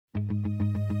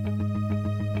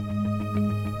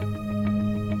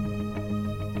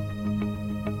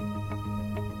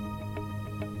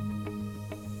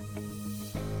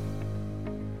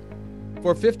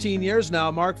For 15 years now,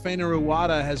 Mark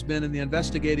Fainaru-Wada has been in the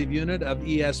investigative unit of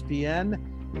ESPN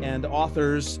and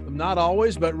authors, not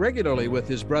always, but regularly, with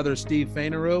his brother Steve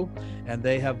Fainaru. And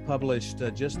they have published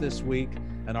just this week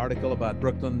an article about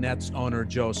Brooklyn Nets owner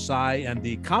Joe Tsai and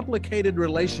the complicated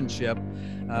relationship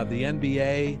of the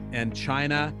NBA and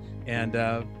China. And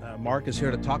Mark is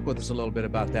here to talk with us a little bit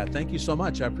about that. Thank you so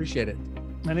much. I appreciate it.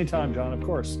 Anytime, John, of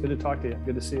course. Good to talk to you.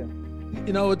 Good to see you.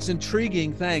 You know, it's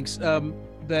intriguing, thanks,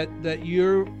 that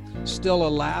you're still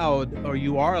allowed, or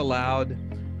you are allowed,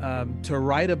 to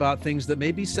write about things that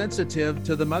may be sensitive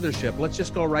to the mothership. Let's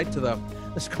go right to the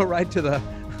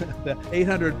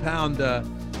 800-pound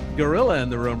gorilla in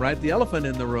the room, right? The elephant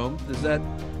in the room is that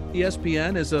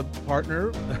ESPN is a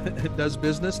partner, does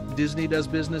business. Disney does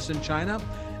business in China.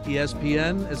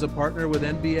 ESPN is a partner with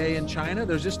NBA in China.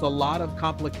 There's just a lot of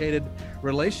complicated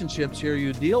relationships here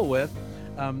you deal with.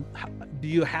 Do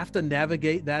you have to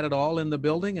navigate that at all in the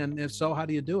building? And if so, how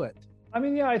do you do it? I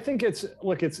mean, yeah, I think I think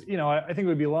it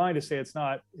would be lying to say it's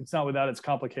not without its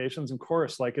complications. Of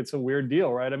course, like, it's a weird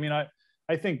deal, right? I mean,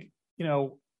 I think,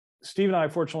 Steve and I,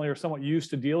 fortunately, are somewhat used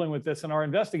to dealing with this, and our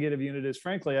investigative unit is,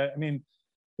 frankly, I mean,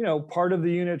 part of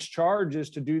the unit's charge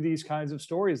is to do these kinds of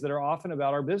stories that are often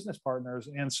about our business partners.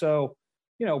 And so,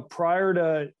 prior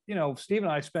to, Steve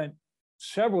and I spent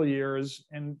several years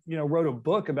and, wrote a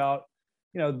book about,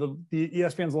 the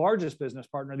ESPN's largest business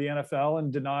partner, the NFL,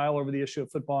 and denial over the issue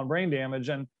of football and brain damage.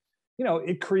 And,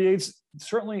 it creates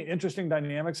certainly interesting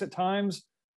dynamics at times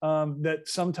that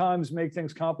sometimes make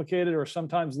things complicated, or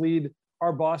sometimes lead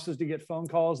our bosses to get phone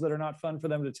calls that are not fun for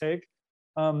them to take.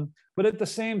 But at the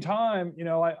same time,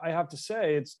 I have to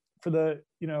say, it's for the,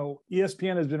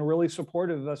 ESPN has been really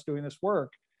supportive of us doing this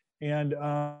work. And,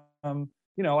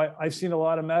 I've seen a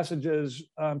lot of messages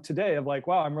today of like,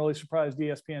 wow, I'm really surprised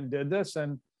ESPN did this.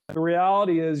 And the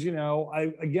reality is,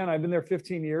 I've been there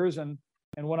 15 years. And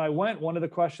when I went, one of the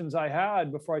questions I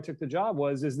had before I took the job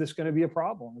was, is this going to be a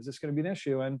problem? Is this going to be an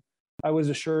issue? And I was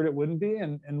assured it wouldn't be.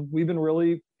 And we've been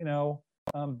really,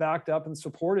 backed up and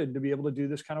supported to be able to do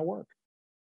this kind of work.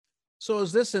 So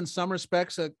is this in some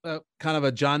respects a kind of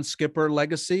a John Skipper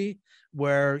legacy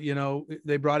where,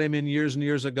 they brought him in years and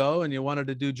years ago and you wanted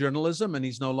to do journalism and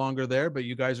he's no longer there, but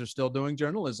you guys are still doing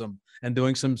journalism and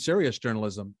doing some serious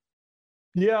journalism?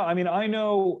 Yeah. I mean, I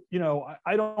know,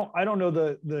 I don't know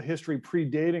the history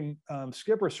predating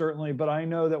Skipper, certainly, but I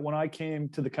know that when I came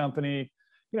to the company,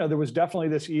 there was definitely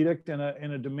this edict and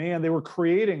a demand. They were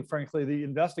creating, frankly, the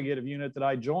investigative unit that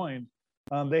I joined.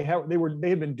 They had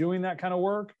been doing that kind of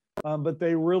work. But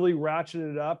they really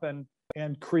ratcheted it up and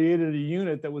created a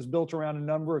unit that was built around a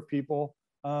number of people,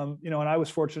 and I was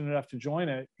fortunate enough to join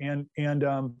it, and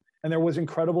there was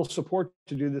incredible support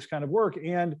to do this kind of work.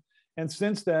 And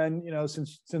since then,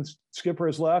 since Skipper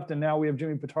has left, and now we have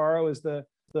Jimmy Pitaro as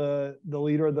the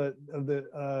leader of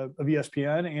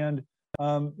ESPN, and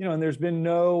and there's been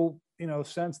no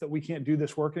sense that we can't do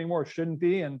this work anymore, or shouldn't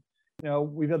be. And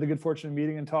we've had the good fortune of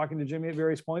meeting and talking to Jimmy at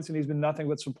various points, and he's been nothing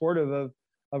but supportive of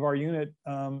our unit,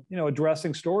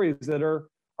 addressing stories that are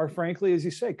frankly, as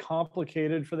you say,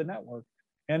 complicated for the network.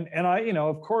 And I,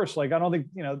 of course, like, I don't think,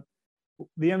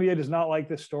 the NBA does not like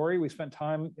this story. We spent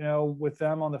time, with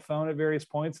them on the phone at various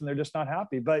points, and they're just not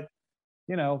happy. But,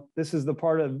 this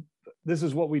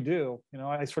is what we do.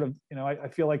 I sort of, I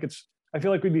feel like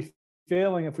we'd be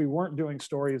failing if we weren't doing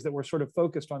stories that were sort of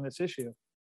focused on this issue.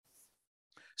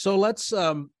 So let's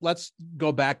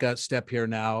go back a step here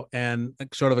now and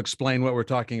sort of explain what we're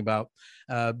talking about.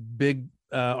 Big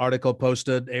article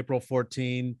posted April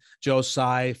 14. Joe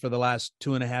Tsai, for the last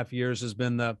 2.5 years, has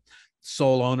been the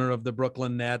sole owner of the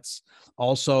Brooklyn Nets.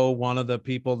 Also, one of the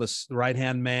people, the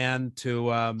right-hand man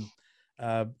to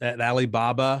at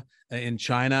Alibaba in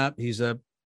China. He's a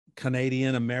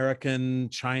Canadian, American,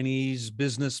 Chinese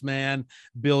businessman,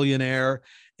 billionaire.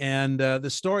 And the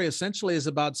story essentially is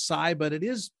about Tsai, but it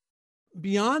is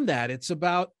beyond that. It's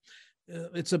about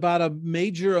a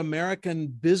major American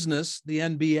business, the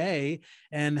NBA,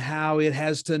 and how it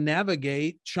has to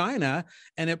navigate China.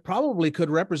 And it probably could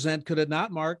it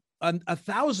not, Mark,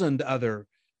 1,000 other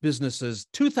businesses,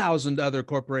 2,000 other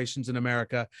corporations in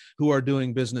America who are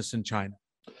doing business in China?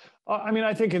 I mean,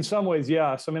 I think in some ways,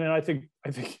 yes. I mean, and I think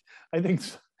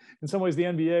in some ways the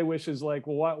NBA wishes, like,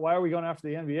 well, why are we going after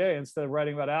the NBA instead of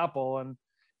writing about Apple and,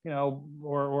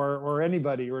 or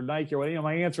anybody or Nike or what?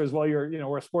 My answer is, well,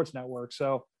 we're a sports network.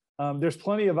 So there's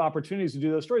plenty of opportunities to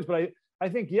do those stories. But I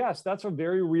think, yes, that's a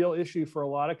very real issue for a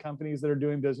lot of companies that are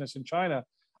doing business in China.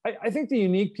 I think the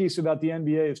unique piece about the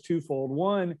NBA is twofold.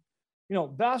 One,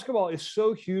 basketball is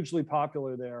so hugely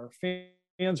popular there.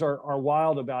 Fans are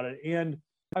wild about it. And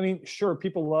I mean, sure,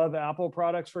 people love Apple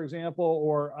products, for example,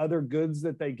 or other goods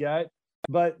that they get,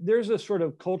 but there's a sort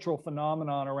of cultural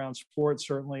phenomenon around sports,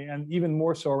 certainly, and even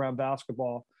more so around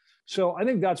basketball. So I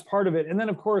think that's part of it. And then,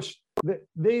 of course,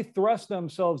 they thrust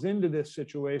themselves into this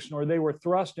situation, or they were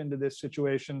thrust into this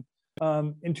situation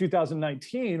in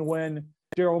 2019 when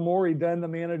Daryl Morey, then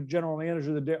the general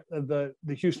manager of the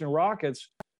Houston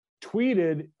Rockets,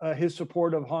 tweeted his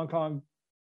support of Hong Kong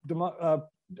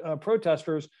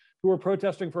protesters who were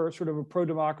protesting for sort of a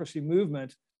pro-democracy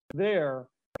movement there.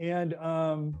 And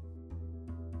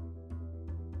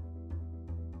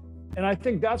I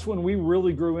think that's when we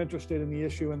really grew interested in the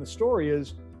issue. And the story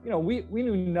is, we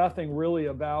knew nothing really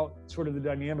about sort of the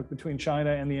dynamic between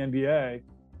China and the NBA.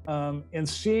 And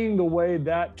seeing the way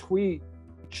that tweet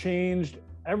changed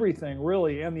everything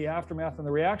really, and the aftermath and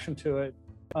the reaction to it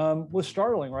was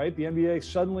startling, right? The NBA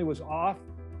suddenly was off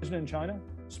in China.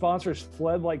 Sponsors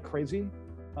fled like crazy.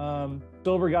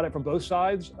 Silver got it from both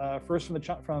sides. First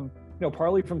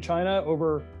partly from China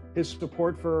over his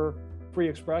support for free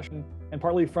expression, and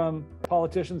partly from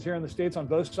politicians here in the States on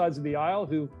both sides of the aisle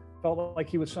who felt like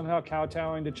he was somehow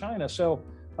kowtowing to China. So,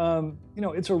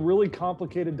 it's a really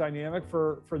complicated dynamic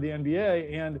for the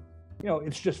NBA, and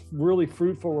it's just really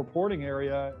fruitful reporting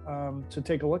area to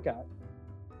take a look at.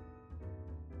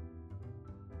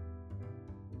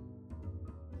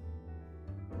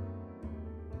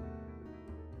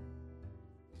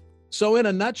 So in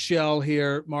a nutshell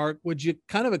here, Mark, would you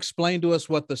kind of explain to us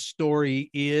what the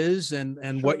story is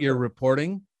and what you're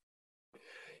reporting?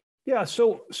 Yeah,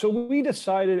 so we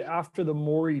decided after the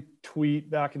Morey tweet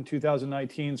back in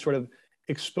 2019 sort of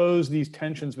exposed these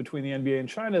tensions between the NBA and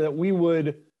China that we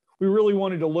really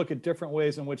wanted to look at different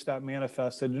ways in which that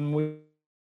manifested. And we ended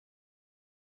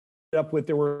up with,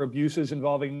 there were abuses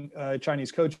involving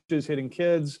Chinese coaches hitting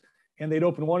kids, and they'd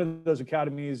opened one of those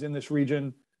academies in this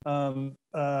region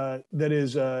that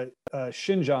is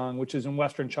Xinjiang, which is in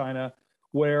Western China,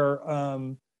 where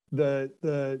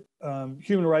the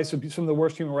human rights, some of the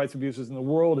worst human rights abuses in the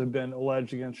world have been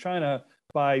alleged against China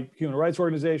by human rights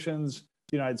organizations,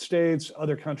 the United States,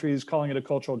 other countries, calling it a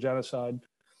cultural genocide.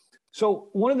 So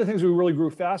one of the things we really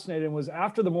grew fascinated in was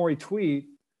after the Morey tweet,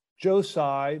 Joe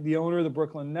Tsai, the owner of the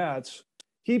Brooklyn Nets,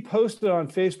 he posted on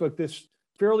Facebook this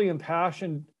fairly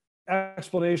impassioned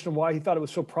explanation of why he thought it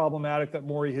was so problematic that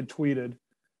Morey had tweeted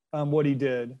what he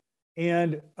did.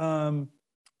 And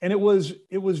it was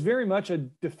very much a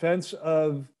defense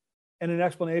of and an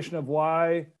explanation of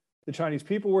why the Chinese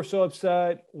people were so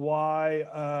upset,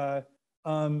 why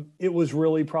it was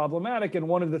really problematic. And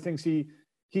one of the things he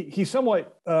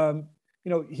somewhat,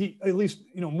 he at least,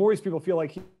 Morey's people feel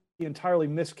like he entirely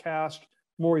miscast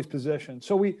Morey's position.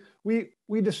 So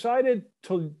we decided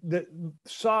that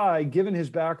Tsai, given his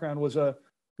background, was a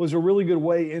really good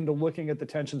way into looking at the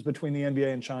tensions between the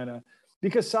NBA and China,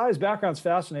 because Tsai's background's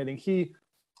fascinating. He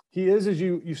is, as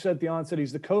you said at the onset,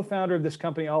 he's the co-founder of this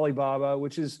company Alibaba,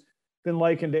 which has been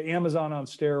likened to Amazon on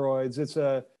steroids. It's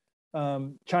a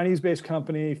Chinese-based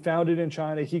company founded in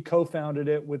China. He co-founded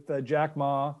it with Jack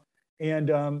Ma,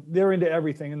 and they're into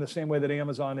everything in the same way that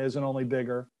Amazon is, and only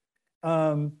bigger.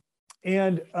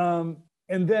 And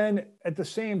then at the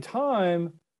same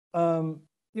time,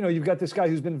 you've got this guy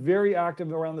who's been very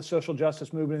active around the social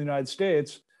justice movement in the United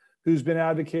States, who's been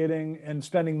advocating and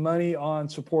spending money on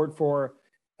support for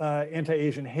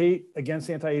anti-Asian hate, against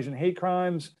anti-Asian hate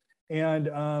crimes, and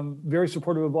very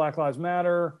supportive of Black Lives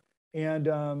Matter, and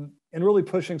really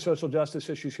pushing social justice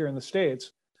issues here in the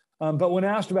States. But when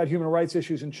asked about human rights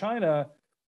issues in China,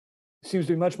 seems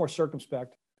to be much more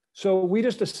circumspect. So we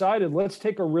just decided, let's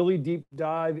take a really deep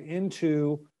dive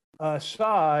into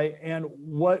Tsai and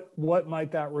what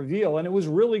might that reveal. And it was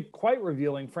really quite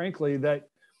revealing, frankly, that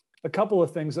a couple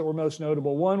of things that were most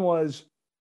notable. One was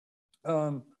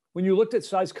when you looked at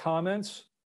Tsai's comments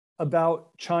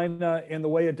about China and the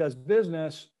way it does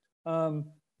business,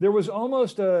 there was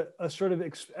almost a sort of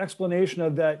explanation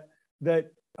of that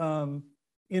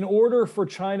in order for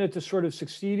China to sort of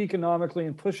succeed economically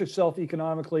and push itself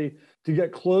economically to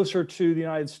get closer to the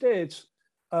United States,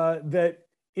 that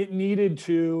it needed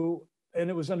to, and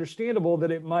it was understandable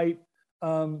that it might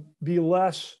be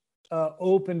less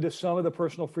open to some of the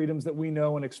personal freedoms that we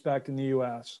know and expect in the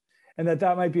US, and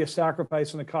that might be a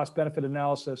sacrifice in the cost-benefit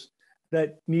analysis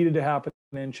that needed to happen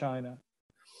in China.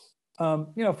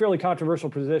 Fairly controversial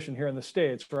position here in the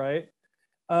States, right?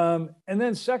 And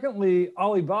then secondly,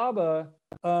 Alibaba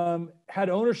had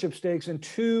ownership stakes in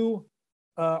two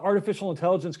artificial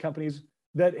intelligence companies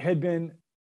that had been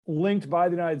linked by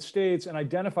the United States and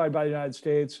identified by the United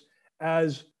States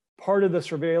as part of the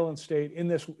surveillance state in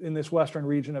this Western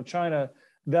region of China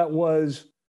that was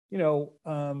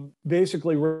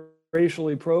basically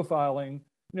racially profiling,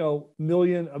 more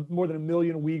than a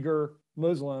million Uyghur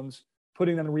Muslims,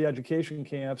 putting them in re-education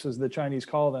camps, as the Chinese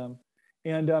call them.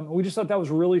 And we just thought that was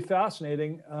really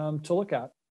fascinating to look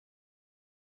at.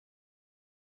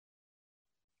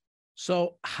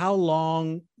 So how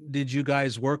long did you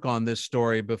guys work on this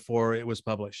story before it was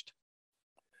published?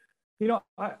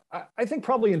 I think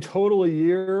probably in total a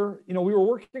year. We were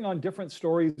working on different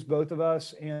stories, both of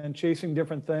us, and chasing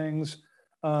different things.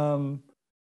 And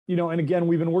again,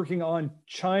 we've been working on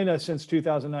China since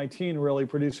 2019, really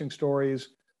producing stories.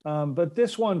 But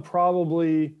this one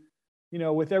probably,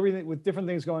 with different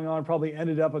things going on, probably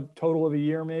ended up a total of a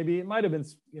year, maybe. It might have been,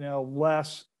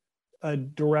 less a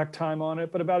direct time on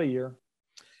it, but about a year.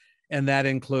 And that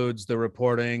includes the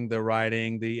reporting, the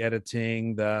writing, the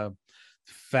editing, the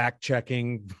fact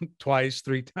checking twice,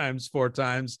 3 times, 4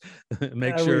 times.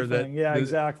 Make sure that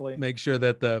exactly. Make sure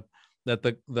that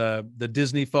the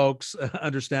Disney folks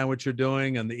understand what you're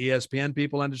doing and the ESPN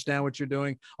people understand what you're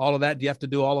doing. All of that. Do you have to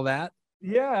do all of that?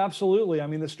 Yeah, absolutely. I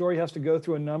mean, the story has to go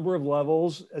through a number of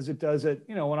levels, as it does at,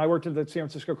 when I worked at the San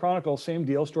Francisco Chronicle, same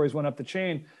deal. Stories went up the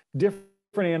chain. Different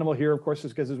animal here, of course,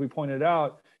 is because, as we pointed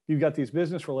out, you've got these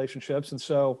business relationships, and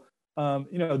so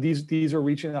these are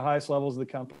reaching the highest levels of the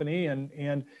company,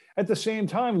 and at the same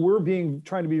time, we're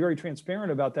trying to be very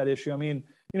transparent about that issue. I mean,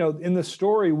 in the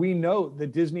story, we note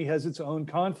that Disney has its own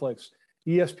conflicts.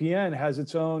 ESPN has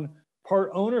its own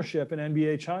part ownership in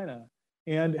NBA China,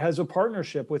 and has a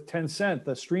partnership with Tencent,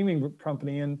 the streaming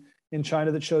company in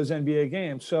China that shows NBA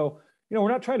games. So,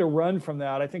 we're not trying to run from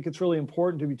that. I think it's really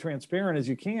important to be transparent as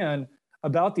you can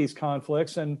about these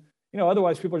conflicts, and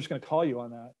otherwise people are just going to call you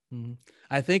on that. Mm-hmm.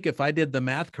 I think if I did the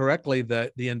math correctly,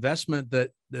 the investment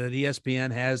that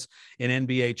ESPN has in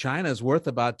NBA China is worth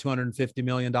about $250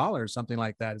 million, something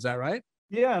like that. Is that right?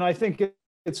 Yeah, and I think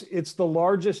it's the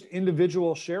largest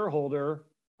individual shareholder.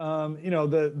 The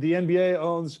NBA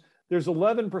owns. There's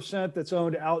 11% that's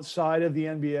owned outside of the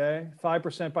NBA,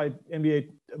 5% by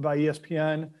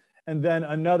ESPN, and then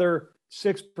another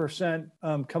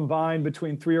 6% combined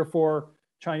between 3 or 4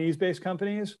 Chinese-based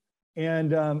companies.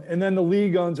 And then the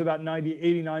league owns about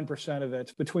 89% of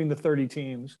it between the 30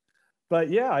 teams. But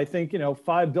yeah, I think,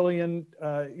 5 billion,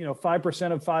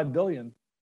 5% of 5 billion.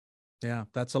 Yeah,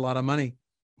 that's a lot of money.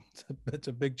 It's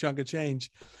a big chunk of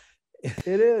change.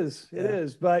 It is.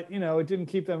 But, it didn't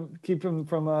keep them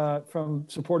from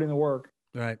supporting the work.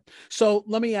 Right. So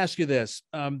let me ask you this.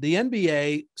 The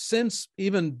NBA, since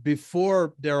even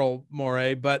before Daryl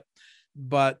Morey, but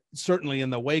certainly in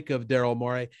the wake of Daryl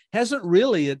Morey, hasn't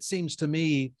really, it seems to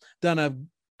me, done a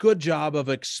good job of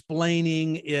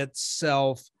explaining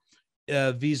itself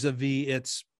vis-a-vis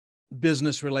its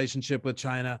business relationship with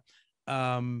China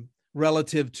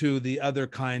relative to the other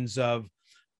kinds of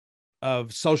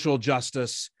social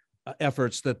justice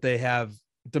efforts that they have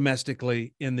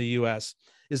domestically in the U.S.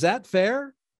 Is that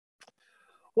fair?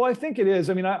 Well, I think it is.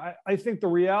 I mean, I think the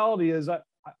reality is,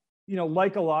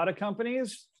 like a lot of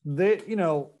companies, they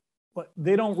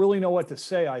don't really know what to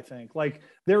say. I think, like,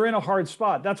 they're in a hard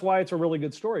spot. That's why it's a really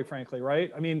good story, frankly, right?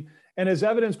 I mean, and as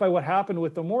evidenced by what happened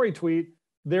with the Morey tweet,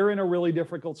 they're in a really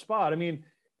difficult spot. I mean,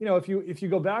 if you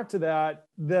go back to that,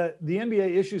 the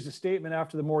NBA issues a statement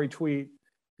after the Morey tweet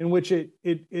in which it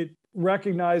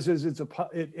recognizes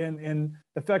and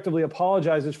effectively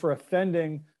apologizes for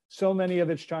offending so many of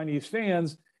its Chinese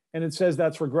fans, and it says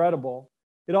that's regrettable.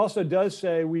 It also does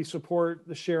say we support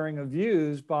the sharing of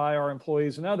views by our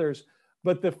employees and others.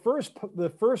 But the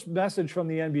first message from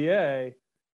the NBA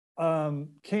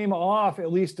came off,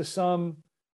 at least to some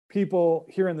people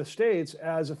here in the States,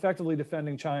 as effectively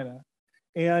defending China.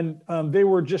 And they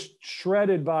were just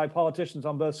shredded by politicians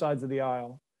on both sides of the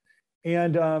aisle.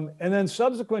 And then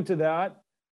subsequent to that,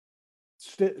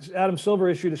 Adam Silver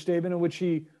issued a statement in which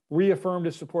he reaffirmed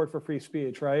his support for free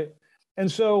speech, right? And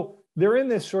so they're in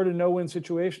this sort of no-win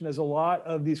situation, as a lot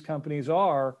of these companies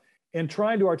are, and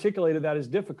trying to articulate that is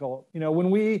difficult. When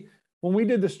we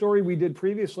did the story we did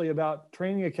previously about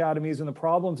training academies and the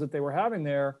problems that they were having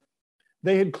there,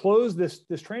 they had closed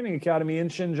this training academy in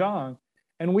Xinjiang.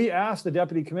 And we asked the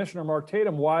deputy commissioner, Mark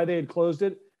Tatum, why they had closed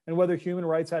it and whether human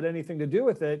rights had anything to do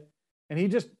with it. And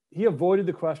he avoided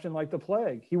the question like the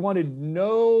plague. He wanted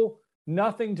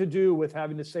nothing to do with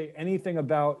having to say anything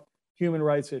about human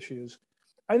rights issues.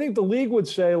 I think the league would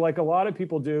say, like a lot of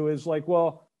people do, is like,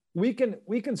 well, we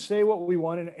can say what we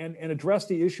want and address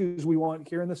the issues we want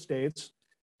here in the States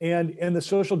and the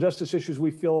social justice issues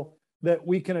we feel that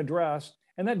we can address.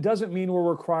 And that doesn't mean we're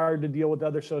required to deal with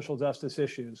other social justice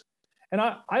issues. And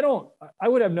I don't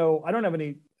have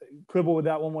any quibble with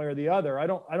that one way or the other. I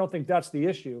don't think that's the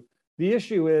issue. The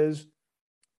issue is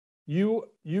you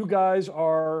guys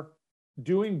are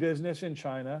doing business in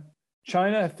China.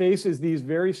 China faces these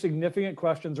very significant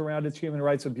questions around its human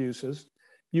rights abuses.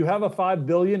 You have a $5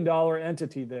 billion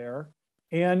entity there.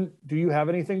 And do you have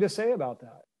anything to say about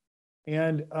that?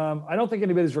 And I don't think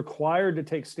anybody's required to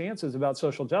take stances about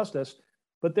social justice,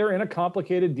 but they're in a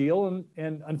complicated deal.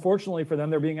 And unfortunately for them,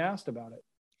 they're being asked about it.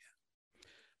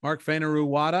 Mark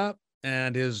Fainaru-Wada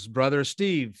and his brother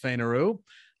Steve Fainaru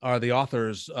are the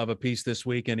authors of a piece this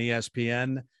week in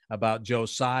ESPN about Joe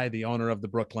Tsai, the owner of the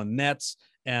Brooklyn Nets,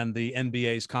 and the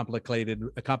NBA's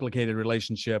complicated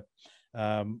relationship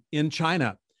in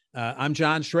China. I'm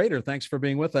John Schrader. Thanks for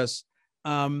being with us.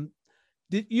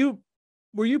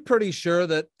 Were you pretty sure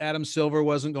that Adam Silver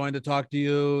wasn't going to talk to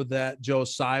you, that Joe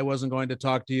Tsai wasn't going to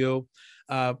talk to you?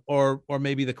 Or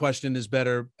maybe the question is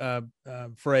better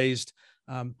phrased.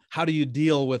 How do you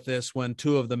deal with this when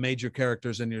two of the major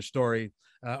characters in your story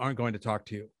aren't going to talk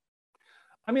to you?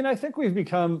 I mean, I think we've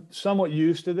become somewhat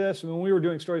used to this. I mean, when we were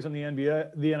doing stories on the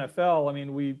NBA, the NFL, I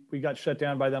mean, we got shut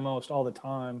down by them almost all the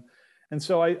time. And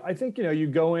so I think, you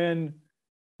go in,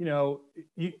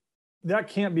 that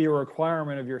can't be a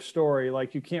requirement of your story.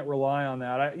 Like, you can't rely on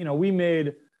that. We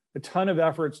made a ton of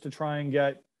efforts to try and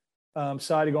get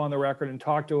Tsai to go on the record and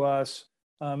talk to us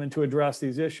and to address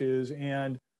these issues.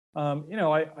 And,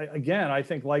 I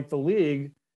think, like the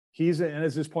league, and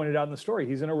as is pointed out in the story,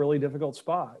 he's in a really difficult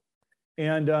spot.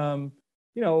 And, I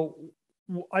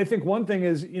think one thing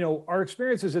is, our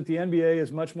experiences at the NBA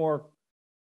is much more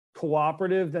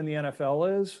cooperative than the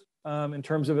NFL is in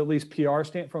terms of at least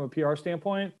from a PR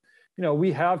standpoint.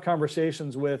 We have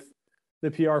conversations with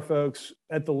the PR folks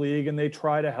at the league, and they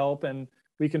try to help, and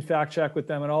we can fact check with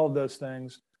them and all of those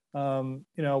things.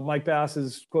 Mike Bass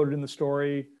is quoted in the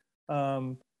story,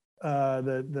 the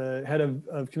head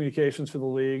of communications for the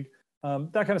league.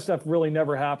 That kind of stuff really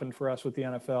never happened for us with the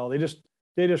NFL.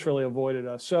 They just really avoided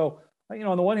us. So,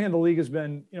 on the one hand, the league has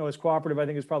been, as cooperative, I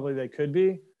think, as probably they could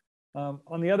be.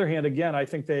 On the other hand, again, I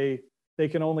think they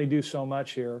can only do so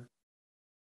much here.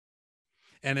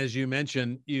 And as you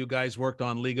mentioned, you guys worked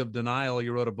on League of Denial.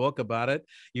 You wrote a book about it.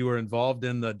 You were involved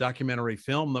in the documentary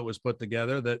film that was put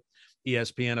together that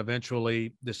ESPN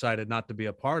eventually decided not to be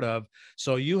a part of.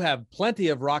 So you have plenty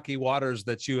of rocky waters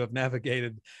that you have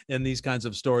navigated in these kinds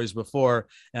of stories before.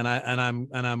 And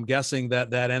I'm guessing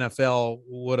that NFL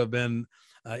would have been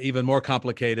even more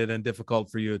complicated and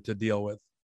difficult for you to deal with.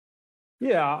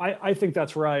 Yeah, I think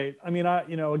that's right. I mean,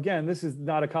 again, this is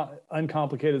not an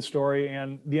uncomplicated story,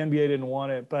 and the NBA didn't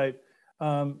want it. But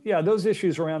those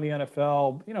issues around the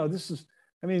NFL,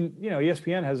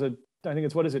 ESPN has I think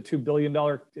it's, $2 billion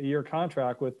a year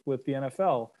contract with the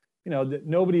NFL.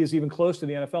 Nobody is even close to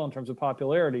the NFL in terms of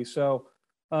popularity. So,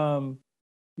 the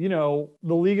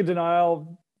League of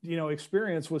Denial,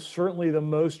 experience was certainly the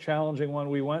most challenging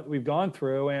one we've gone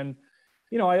through. And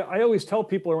I always tell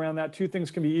people around that two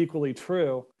things can be equally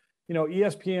true.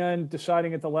 ESPN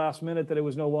deciding at the last minute that it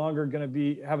was no longer going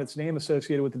to have its name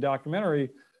associated with the documentary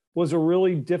was a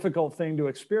really difficult thing to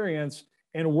experience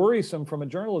and worrisome from a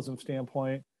journalism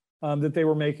standpoint, that they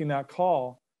were making that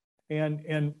call.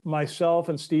 And myself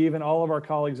and Steve and all of our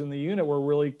colleagues in the unit were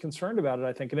really concerned about it,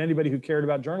 I think, and anybody who cared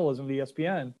about journalism at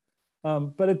ESPN.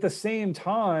 But at the same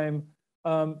time,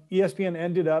 ESPN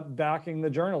ended up backing the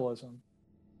journalism.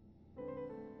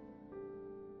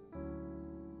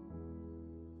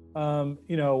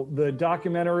 The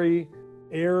documentary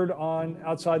aired on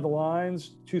Outside the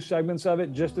Lines, 2 segments of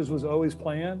it, just as was always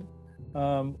planned.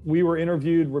 We were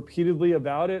interviewed repeatedly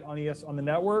about it on the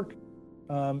network.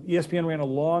 ESPN ran a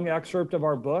long excerpt of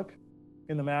our book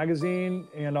in the magazine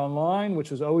and online,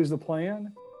 which was always the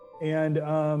plan.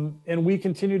 And we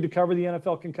continued to cover the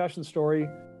NFL concussion story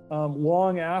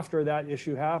long after that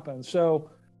issue happened. So,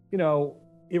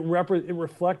 it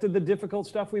reflected the difficult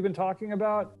stuff we've been talking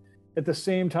about. At the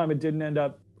same time, it didn't end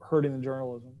up hurting the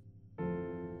journalism.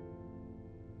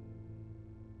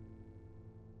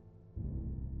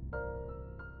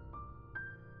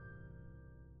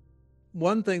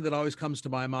 One thing that always comes to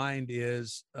my mind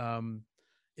is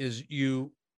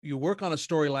you work on a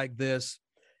story like this,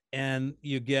 and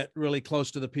you get really close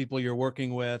to the people you're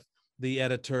working with, the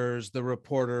editors, the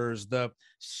reporters, the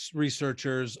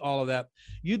researchers, all of that.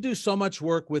 You do so much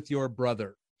work with your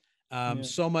brother.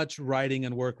 So much writing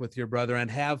and work with your brother,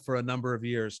 and have for a number of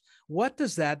years.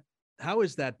 How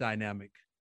is that dynamic?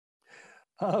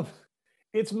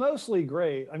 It's mostly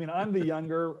great. I mean, I'm the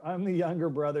younger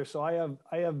brother, so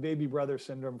I have baby brother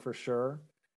syndrome for sure.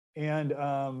 And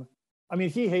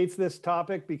he hates this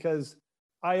topic because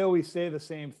I always say the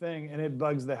same thing, and it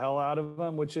bugs the hell out of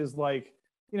him, which is like,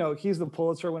 he's the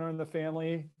Pulitzer winner in the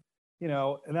family.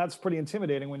 and that's pretty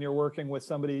intimidating when you're working with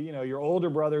somebody, your older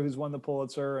brother who's won the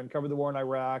Pulitzer and covered the war in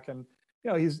Iraq. And,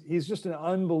 he's just an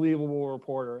unbelievable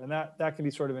reporter. And that can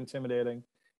be sort of intimidating.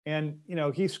 And,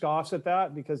 he scoffs at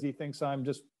that because he thinks I'm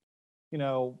just,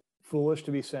 foolish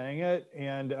to be saying it,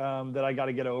 and that I got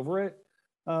to get over it.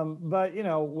 But,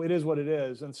 it is what it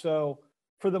is. And so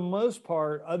for the most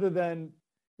part, other than,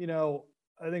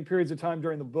 I think periods of time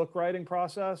during the book writing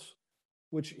process,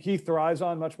 which he thrives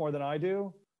on much more than I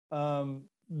do, that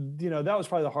was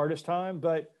probably the hardest time,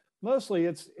 but mostly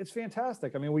it's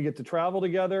fantastic. I mean, we get to travel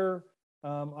together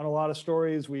on a lot of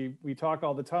stories. We talk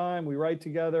all the time. We write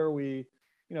together. The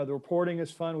reporting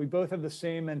is fun. We both have the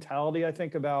same mentality, I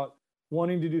think, about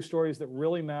wanting to do stories that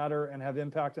really matter and have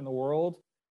impact in the world,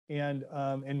 and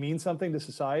mean something to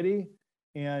society,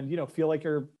 and feel like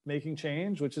you're making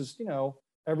change, which is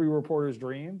every reporter's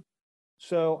dream.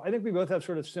 So I think we both have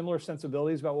sort of similar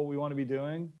sensibilities about what we want to be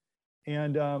doing.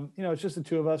 And, it's just the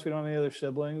two of us. We don't have any other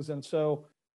siblings. And so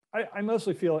I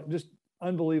mostly feel just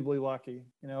unbelievably lucky.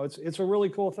 It's a really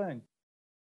cool thing.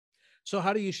 So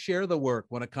how do you share the work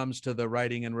when it comes to the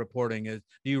writing and reporting? Do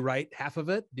you write half of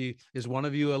it? Is one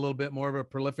of you a little bit more of a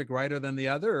prolific writer than the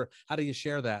other? Or how do you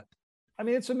share that? I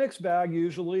mean, it's a mixed bag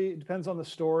usually. It depends on the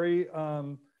story.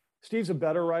 Steve's a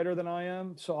better writer than I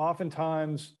am. So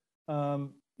oftentimes,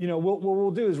 what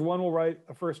we'll do is we'll write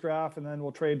a first draft and then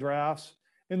we'll trade drafts.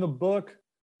 In the book,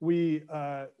 we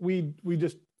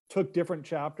just took different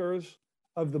chapters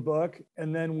of the book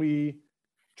and then we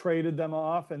traded them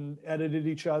off and edited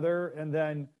each other. And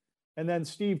then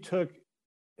Steve took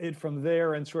it from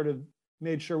there and sort of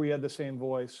made sure we had the same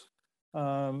voice.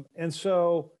 And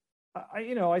so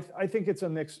I think it's a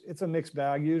mixed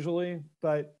bag usually,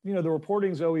 but the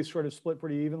reporting's always sort of split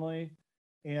pretty evenly.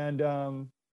 And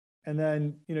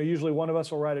then, usually one of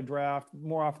us will write a draft,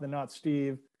 more often than not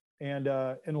Steve, and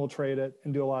we'll trade it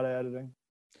and do a lot of editing.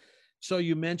 So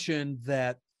you mentioned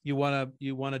that you want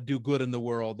to do good in the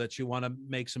world, that you want to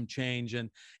make some change. And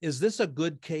is this a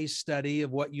good case study of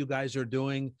what you guys are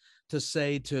doing to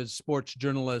say to sports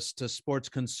journalists, to sports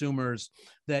consumers,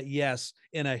 that yes,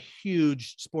 in a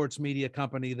huge sports media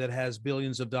company that has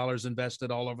billions of dollars invested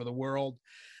all over the world,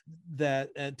 that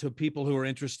to people who are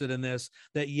interested in this,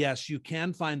 that yes, you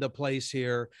can find a place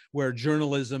here where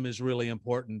journalism is really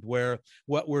important, where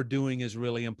what we're doing is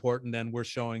really important, and we're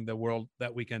showing the world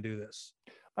that we can do this?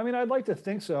 I mean, I'd like to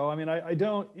think so. I mean, I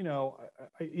don't,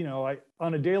 I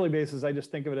on a daily basis, I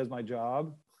just think of it as my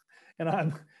job, and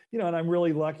I'm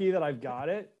really lucky that I've got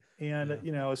it. And,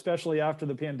 especially after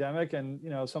the pandemic and,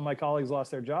 some of my colleagues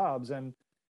lost their jobs, and,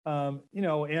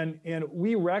 and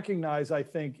we recognize, I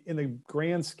think, in the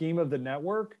grand scheme of the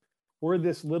network, we're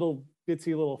this little bitsy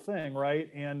little thing, right?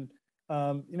 And,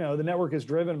 the network is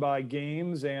driven by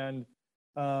games and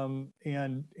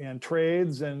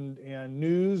trades and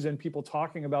news and people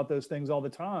talking about those things all the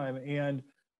time. And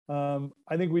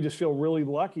I think we just feel really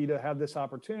lucky to have this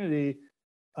opportunity.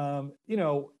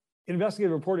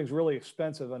 Investigative reporting is really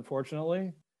expensive,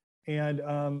 unfortunately. And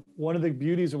one of the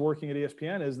beauties of working at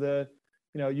ESPN is that,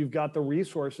 you've got the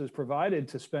resources provided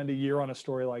to spend a year on a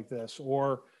story like this.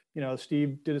 Or,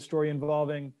 Steve did a story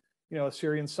involving, a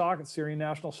Syrian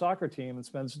national soccer team and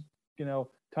spends,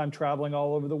 time traveling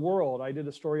all over the world. I did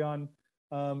a story on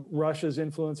Russia's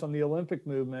influence on the Olympic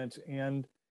movement and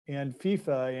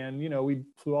FIFA, and we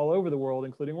flew all over the world,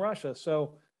 including Russia.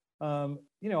 So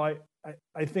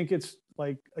I think it's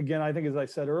like, again, I think as I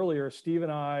said earlier, Steve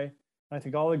and I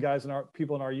think all the guys and our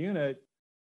people in our unit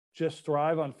just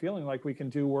thrive on feeling like we can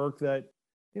do work that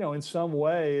in some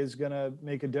way is going to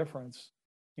make a difference.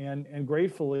 And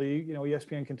gratefully,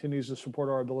 ESPN continues to support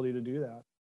our ability to do that.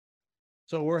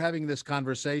 So we're having this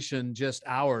conversation just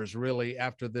hours really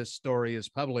after this story is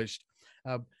published.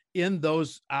 In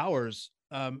those hours,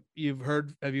 have you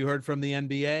heard from the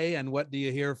NBA, and what do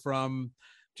you hear from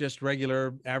just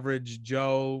regular average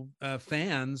Joe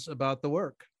fans about the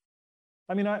work?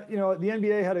 I mean, the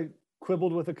NBA had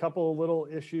quibbled with a couple of little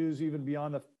issues, even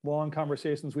beyond the long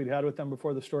conversations we'd had with them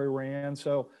before the story ran.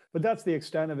 So, but that's the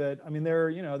extent of it. I mean, they're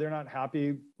not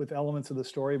happy with elements of the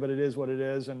story, but it is what it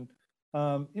is. And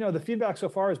the feedback so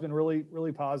far has been really,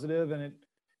 really positive. And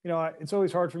it's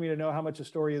always hard for me to know how much a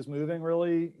story is moving,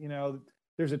 really.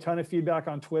 There's a ton of feedback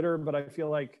on Twitter, but I feel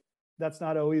like that's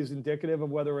not always indicative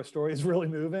of whether a story is really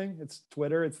moving. It's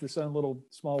Twitter. It's this own little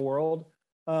small world.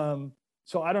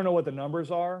 So I don't know what the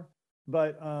numbers are,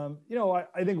 but,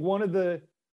 I think one of the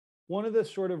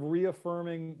sort of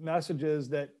reaffirming messages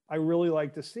that I really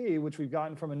like to see, which we've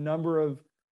gotten from a number of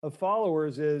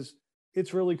followers, is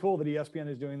it's really cool that ESPN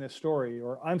is doing this story,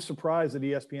 or I'm surprised that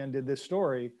ESPN did this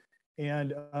story.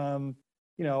 And,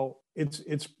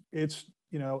 it's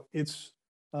it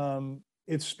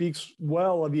speaks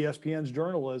well of ESPN's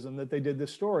journalism that they did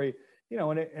this story,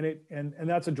 and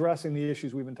that's addressing the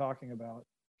issues we've been talking about.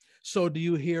 So do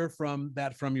you hear from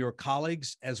your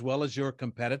colleagues as well as your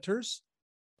competitors?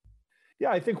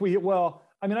 Yeah, I think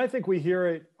I think we hear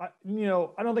it.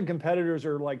 I don't think competitors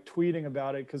are like tweeting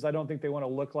about it because I don't think they want to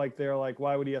look like they're like,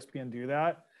 why would ESPN do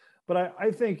that? But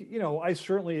I think, I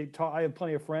certainly I have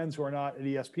plenty of friends who are not at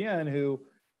ESPN who,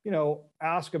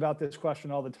 ask about this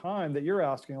question all the time that you're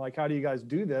asking, like, how do you guys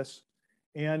do this?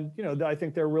 And, I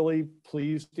think they're really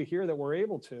pleased to hear that we're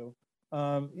able to,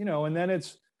 and then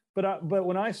but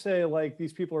when I say like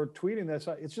these people are tweeting this,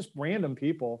 it's just random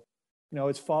people,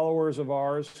 it's followers of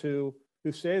ours who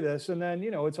say this. And then,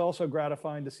 it's also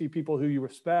gratifying to see people who you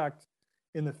respect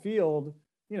in the field,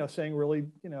 saying really,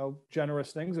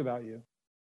 generous things about you.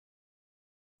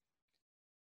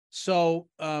 So,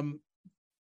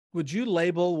 would you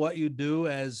label what you do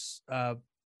as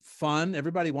fun?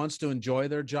 Everybody wants to enjoy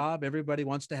their job. Everybody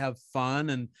wants to have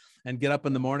fun and get up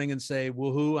in the morning and say,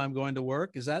 woohoo, I'm going to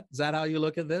work. Is that how you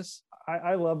look at this?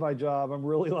 I love my job. I'm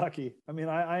really lucky. I mean,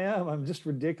 I am. I'm just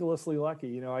ridiculously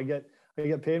lucky. I get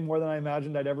paid more than I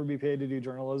imagined I'd ever be paid to do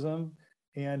journalism.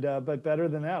 And, but better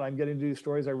than that, I'm getting to do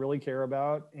stories I really care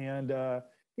about. And,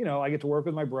 I get to work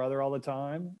with my brother all the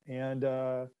time. And,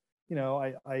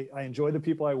 I enjoy the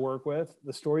people I work with.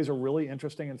 The stories are really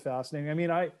interesting and fascinating. I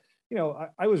mean,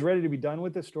 I was ready to be done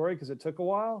with this story because it took a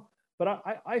while, but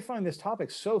I find this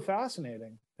topic so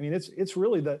fascinating. I mean, it's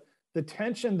really the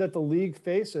tension that the league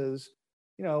faces,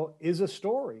 is a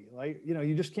story. Like,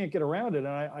 you just can't get around it. And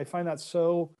I find that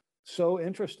so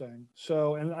interesting.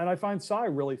 So, and I find Cy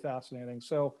really fascinating.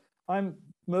 So I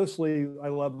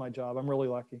love my job. I'm really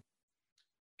lucky.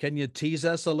 Can you tease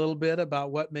us a little bit about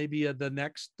what maybe the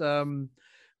next,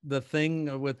 the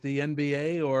thing with the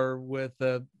NBA or with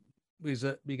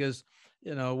because,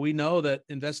 we know that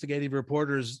investigative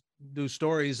reporters do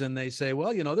stories and they say,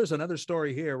 well, there's another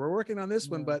story here. We're working on this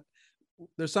one, but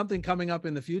there's something coming up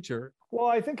in the future. Well,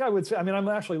 I think I would say, I'm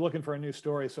actually looking for a new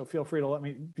story, so feel free to let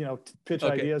me, pitch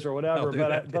ideas or whatever.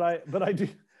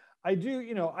 I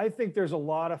think there's a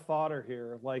lot of fodder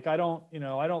here. Like, I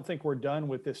don't think we're done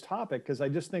with this topic because I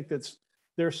just think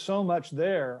there's so much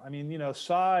there. I mean,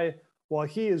 Cy, while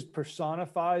he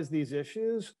personifies these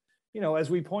issues, as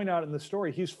we point out in the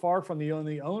story, he's far from the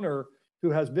only owner who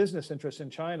has business interests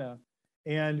in China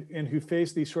and who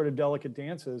face these sort of delicate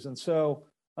dances. And so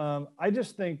I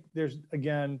just think there's,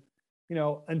 again,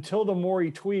 until the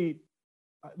Maury tweet,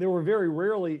 there were very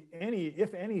rarely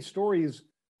if any stories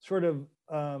sort of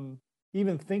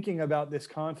even thinking about this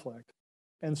conflict.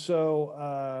 And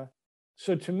so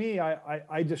to me,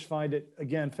 I just find it,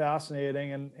 again,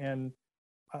 fascinating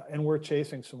and we're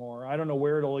chasing some more. I don't know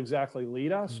where it'll exactly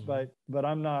lead us, but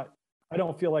I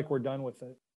don't feel like we're done with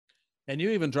it. And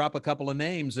you even drop a couple of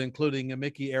names, including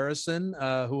Mickey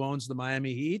Arison, who owns the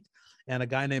Miami Heat, and a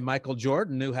guy named Michael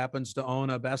Jordan, who happens to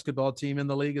own a basketball team in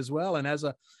the league as well, and has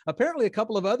apparently a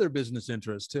couple of other business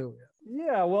interests too.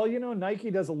 Yeah, well,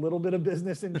 Nike does a little bit of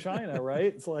business in China, right?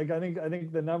 It's like I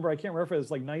think the number, I can't remember,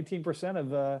 it's like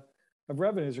 19% of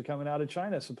revenues are coming out of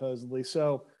China supposedly.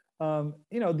 So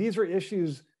these are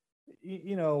issues.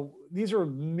 These are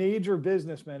major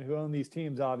businessmen who own these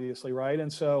teams, obviously, right?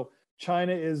 And so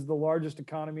China is the largest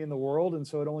economy in the world, and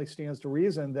so it only stands to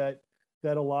reason that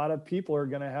a lot of people are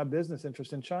going to have business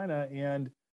interest in China, and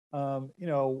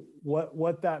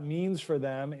what that means for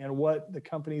them and what the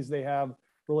companies they have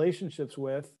relationships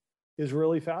with is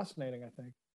really fascinating, I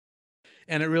think.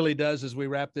 And it really does, as we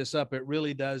wrap this up, it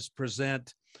really does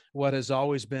present what has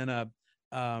always been a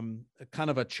kind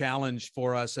of a challenge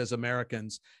for us as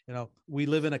Americans. We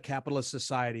live in a capitalist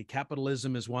society.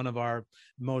 Capitalism is one of our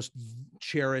most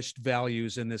cherished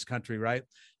values in this country, right?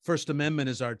 First Amendment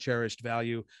is our cherished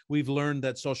value. We've learned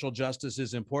that social justice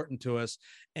is important to us,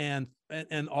 and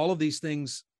all of these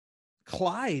things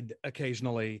collide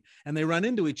occasionally, and they run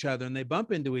into each other and they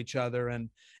bump into each other. And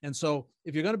so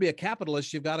if you're going to be a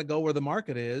capitalist, you've got to go where the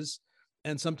market is.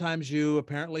 And sometimes you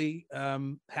apparently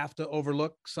have to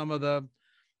overlook some of the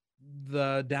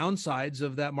downsides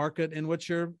of that market in which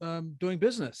you're doing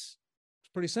business.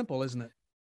 It's pretty simple, isn't it?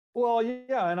 Well,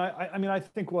 yeah, and I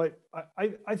think what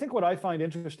I find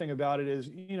interesting about it is,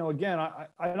 again,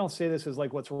 I don't say this as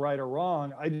like what's right or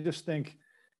wrong. I just think,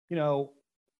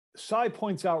 Cy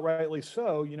points out rightly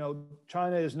so.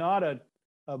 China is not a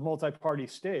multi-party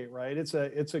state, right? It's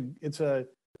a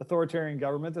authoritarian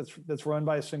government that's run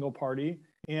by a single party.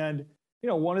 And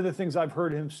one of the things I've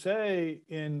heard him say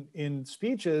in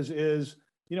speeches is,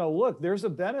 look, there's a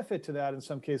benefit to that in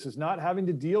some cases, not having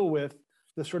to deal with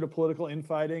the sort of political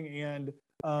infighting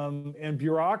and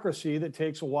bureaucracy that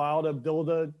takes a while to build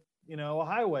a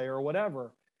highway or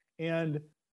whatever. And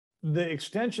the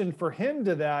extension for him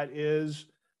to that is,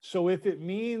 so if it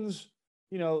means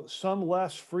some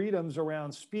less freedoms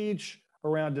around speech,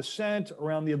 around dissent,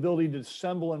 around the ability to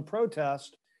assemble and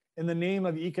protest in the name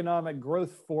of economic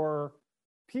growth for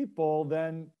people,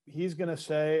 then he's going to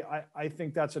say, I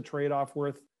think that's a trade-off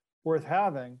worth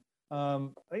having.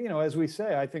 As we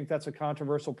say, I think that's a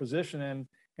controversial position,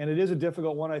 and it is a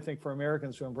difficult one, I think, for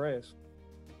Americans to embrace.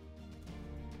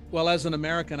 Well, as an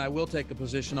American, I will take a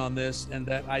position on this, and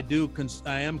that I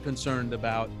am concerned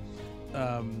about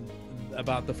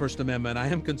the First Amendment. I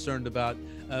am concerned about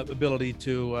ability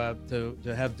to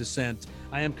have dissent.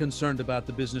 I am concerned about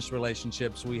the business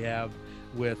relationships we have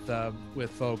with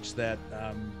folks that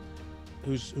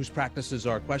whose practices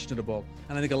are questionable.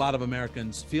 And I think a lot of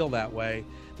Americans feel that way.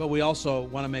 But we also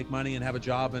want to make money and have a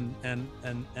job and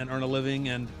earn a living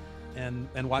and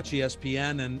watch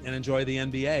ESPN and enjoy the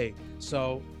NBA.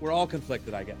 So we're all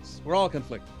conflicted, I guess. We're all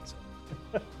conflicted.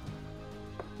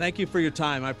 Thank you for your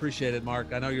time. I appreciate it,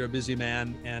 Mark. I know you're a busy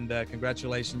man, and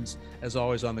congratulations, as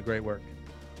always, on the great work.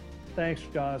 Thanks,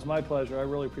 John. It's my pleasure. I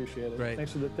really appreciate it. Great.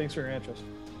 Thanks for your interest.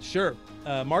 Sure.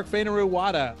 Mark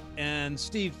Fainaru-Wada and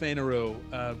Steve Fainaru,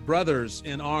 brothers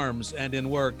in arms and in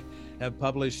work, have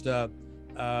published a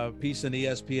piece in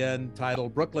ESPN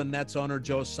titled "Brooklyn Nets owner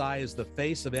Joe Tsai is the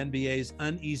face of NBA's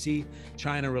uneasy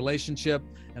China relationship."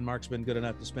 And Mark's been good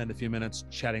enough to spend a few minutes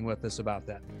chatting with us about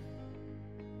that.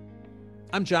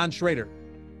 I'm John Schrader,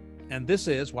 and this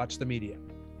is Watch the Media.